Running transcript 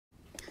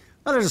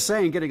Well, there's a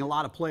saying, getting a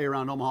lot of play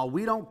around Omaha.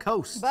 We don't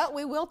coast. But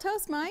we will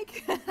toast,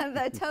 Mike.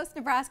 The Toast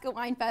Nebraska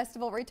Wine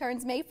Festival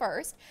returns May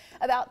 1st.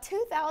 About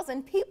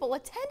 2,000 people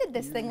attended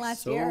this thing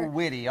last year. So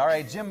witty. All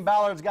right, Jim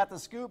Ballard's got the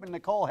scoop, and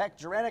Nicole Hecht,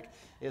 Juranek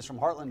is from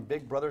Heartland.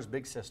 Big brothers,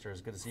 big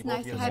sisters. Good to see both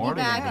of you. Nice to have you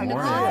back. And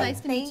Nicole,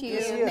 nice to meet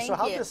you. So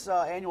how did this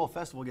annual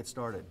festival get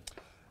started?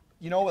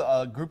 You know,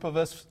 a group of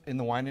us in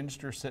the wine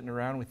industry are sitting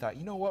around. We thought,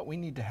 you know what, we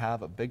need to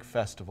have a big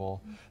festival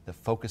that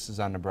focuses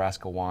on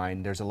Nebraska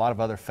wine. There's a lot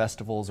of other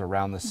festivals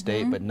around the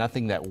state, but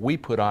nothing that we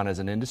put on as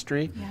an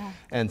industry. Yeah.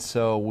 And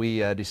so we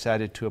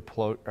decided to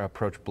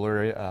approach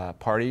Blurry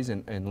Parties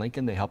in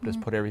Lincoln. They helped us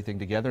put everything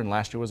together, and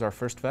last year was our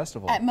first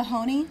festival. At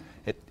Mahoney?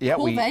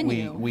 Cool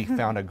venue. We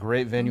found a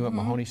great venue at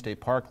Mahoney State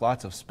Park,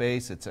 lots of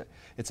space.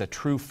 It's a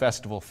true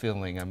festival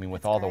feeling. I mean,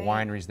 with all the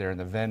wineries there and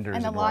the vendors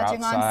and the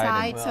lodging on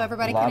site, so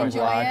everybody can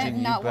enjoy it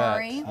and not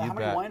worry. How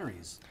many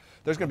wineries?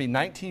 There's going to be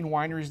 19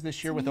 wineries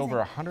this year with over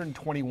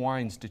 120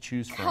 wines to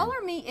choose from.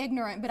 Color me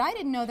ignorant, but I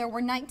didn't know there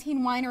were 19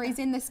 wineries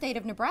in the state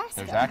of Nebraska.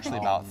 There's actually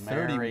about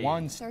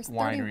 31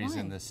 wineries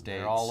in the state.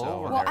 They're all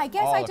over. Well, I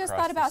guess I just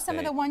thought about some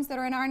of the ones that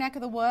are in our neck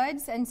of the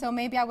woods, and so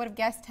maybe I would have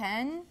guessed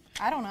 10.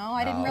 I don't know.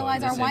 I didn't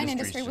realize our wine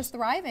industry was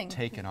thriving.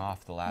 Taken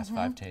off the last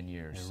 5-10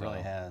 years. It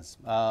really has.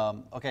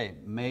 Okay,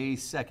 May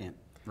 2nd.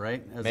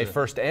 Right? May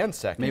 1st and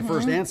 2nd. May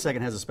 1st and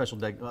 2nd has a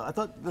special I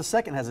thought the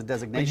 2nd has a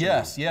designation.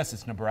 Yes,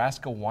 it's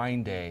Nebraska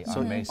Wine Day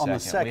on May 2nd. On the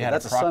 2nd, we had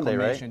that's a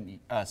proclamation,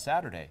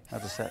 Saturday.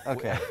 That's a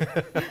okay.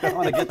 I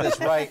want to get this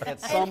right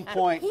at some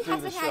point through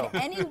the show. He hasn't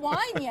had any wine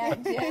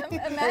yet, Jim.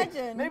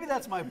 Imagine. Maybe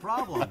that's my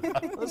problem.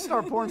 Let's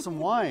start pouring some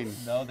wine.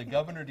 No, the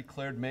governor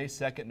declared May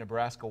 2nd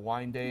Nebraska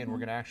Wine Day, and we're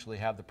going to actually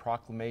have the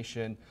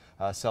proclamation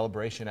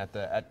celebration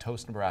at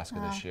Toast Nebraska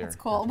this year. That's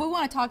cool. We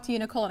want to talk to you,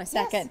 Nicole, in a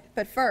second.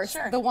 But first,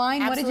 the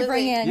wine, what did you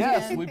bring in?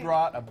 Yes, we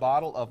brought a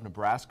bottle of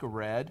Nebraska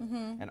Red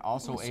and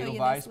also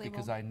Edelweiss,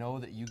 because I know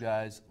that you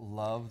guys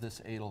love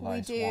this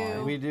Edelweiss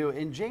wine. We do.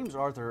 And James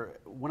Arthur,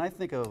 when I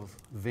think of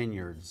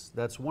vineyards,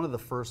 that's one of the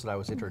first that I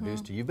was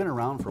introduced to. You've been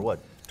around for what,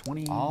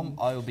 20?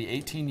 It'll be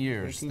 18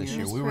 years this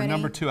year. We were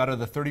number 2 out of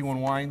the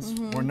 31 wines.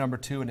 We're number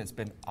 2, and it's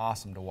been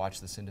awesome to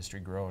watch this industry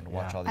grow and to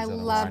watch all these other wineries.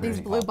 I love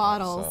these blue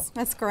bottles.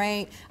 That's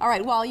great. All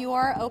right, while you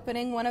are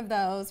opening one of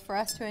those for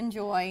us to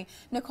enjoy,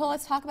 Nicole,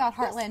 let's talk about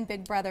Heartland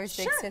Big Brothers,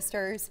 Big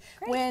Sisters.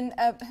 Great. When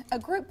a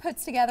group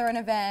puts together an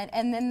event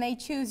and then they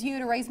choose you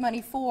to raise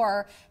money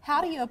for,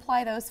 how do you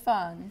apply those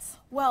funds?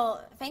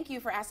 Well, thank you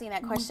for asking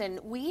that question.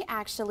 We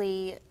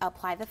actually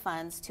apply the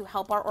funds to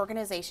help our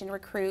organization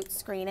recruit,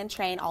 screen, and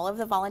train all of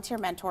the volunteer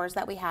mentors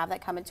that we have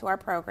that come into our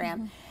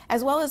program,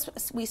 as well as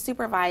we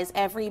supervise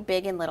every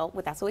big and little,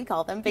 that's what we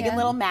call them, big and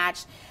little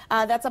match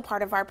that's a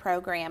part of our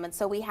program. And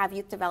so we have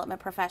youth development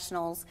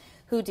professionals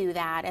who do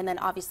that, and then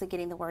obviously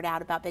getting the word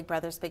out about Big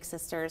Brothers, Big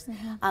Sisters.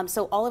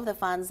 So all of the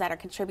funds that are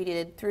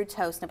contributed through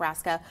Toast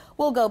Nebraska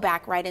will go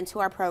back right into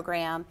our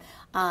program,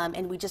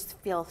 and we just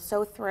feel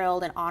so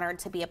thrilled and honored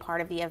to be a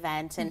part of the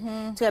event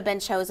and to have been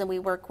chosen. We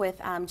work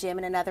with Jim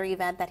in another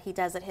event that he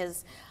does at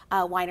his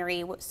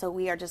winery, so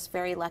we are just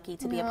very lucky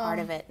to be a part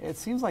of it. It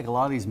seems like a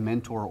lot of these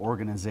mentor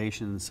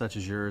organizations such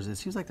as yours, it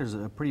seems like there's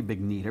a pretty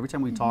big need. Every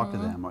time we talk to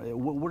them,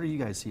 what are you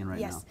guys seeing right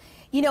now?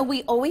 You know,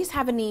 we always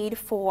have a need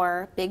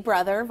for Big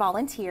Brother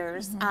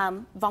volunteers.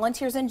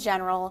 Volunteers in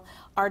general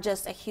are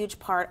just a huge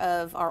part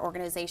of our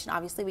organization.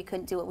 Obviously, we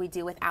couldn't do what we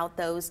do without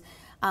those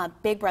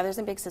big brothers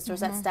and big sisters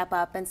that step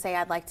up and say,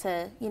 I'd like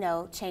to, you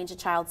know, change a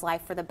child's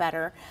life for the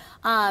better.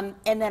 And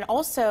then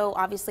also,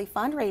 obviously,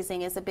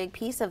 fundraising is a big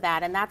piece of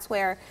that. And that's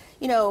where,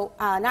 you know,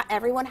 not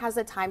everyone has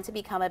the time to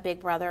become a big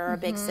brother or a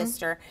big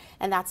sister.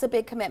 And that's a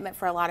big commitment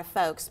for a lot of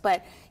folks.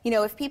 But, you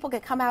know, if people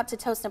could come out to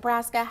Toast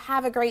Nebraska,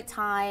 have a great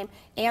time,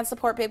 and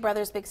support Big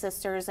Brothers, Big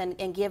Sisters,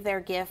 and give their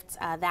gifts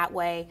that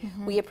way,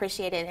 we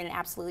appreciate it and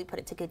absolutely put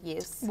it to good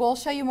use. We'll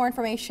show you more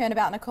information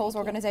about Nicole's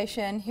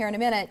organization here in a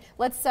minute.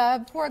 Let's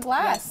pour a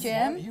glass,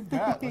 Jim. You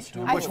bet. Let's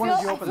do it. Which one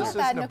did you open? This is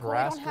Nicole,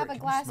 I don't have a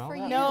glass for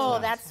you. No,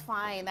 that's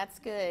fine. That's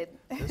good.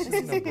 This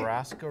is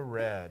Nebraska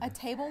Red. A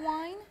table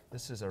wine?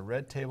 This is a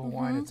red table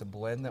wine. It's a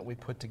blend that we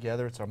put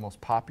together. It's our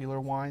most popular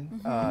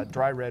wine,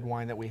 dry red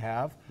wine that we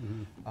have.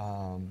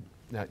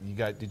 Now,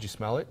 did you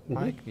smell it,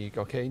 Mike?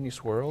 Okay, and you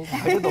swirled?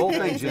 I did the whole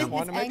thing, Jim. Just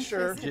want to make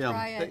sure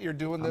that you're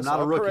doing this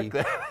all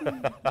correctly.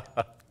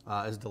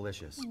 It's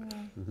delicious.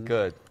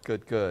 Good,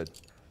 good, good.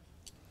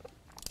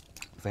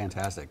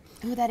 Fantastic.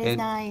 Ooh, that is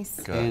nice.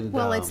 And,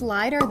 well, it's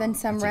lighter than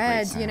some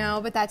reds, you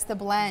know, but that's the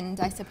blend,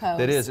 I suppose.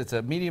 It is. It's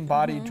a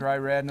medium-bodied dry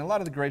red, and a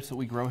lot of the grapes that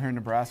we grow here in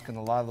Nebraska and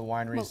a lot of the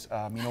wineries,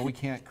 you know, we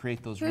can't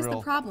create those Here's real...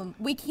 the problem.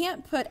 We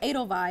can't put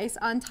Edelweiss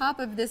on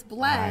top of this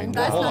blend.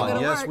 That's not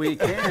going to work. Yes, we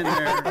can.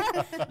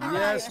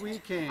 Yes, we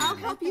can. I'll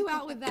help you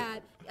out with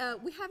that.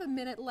 We have a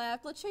minute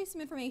left. Let's show you some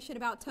information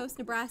about Toast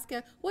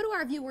Nebraska. What do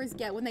our viewers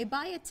get? When they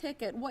buy a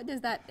ticket, what does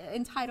that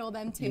entitle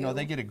them to? You know,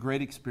 they get a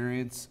great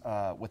experience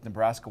with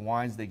Nebraska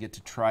wines. They get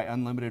to try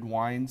unlimited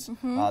wines.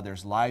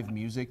 There's live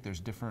music. There's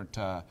different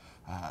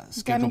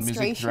scheduled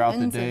music throughout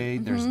the day.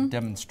 There's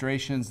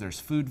demonstrations. There's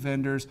food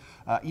vendors.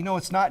 You know,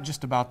 it's not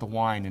just about the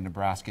wine in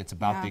Nebraska. It's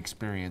about the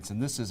experience.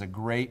 And this is a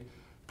great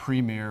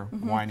premier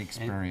wine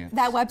experience.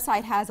 That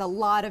website has a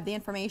lot of the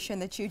information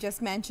that you just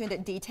mentioned.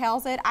 It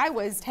details it. I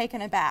was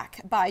taken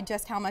aback by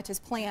just how much is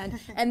planned.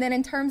 And then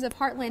in terms of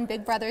Heartland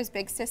Big Brothers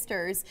Big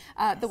Sisters,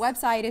 the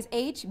website is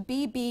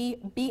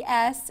hbbbs.org,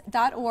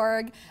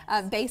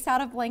 based out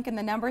of Lincoln.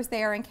 The number's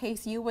there in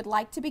case you would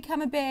like to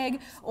become a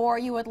big, or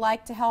you would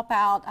like to help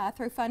out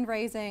through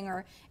fundraising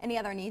or any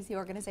other needs the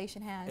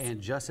organization has. And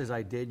just as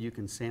I did, you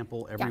can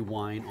sample every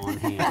wine on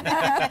hand.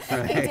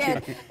 He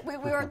did. We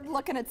were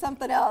looking at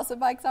something else, but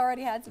Mike's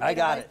already had some. I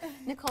got it.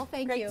 Nicole,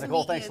 thank you.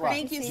 Nicole, thanks a lot.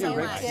 Thank you so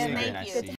much. Good. Thank you.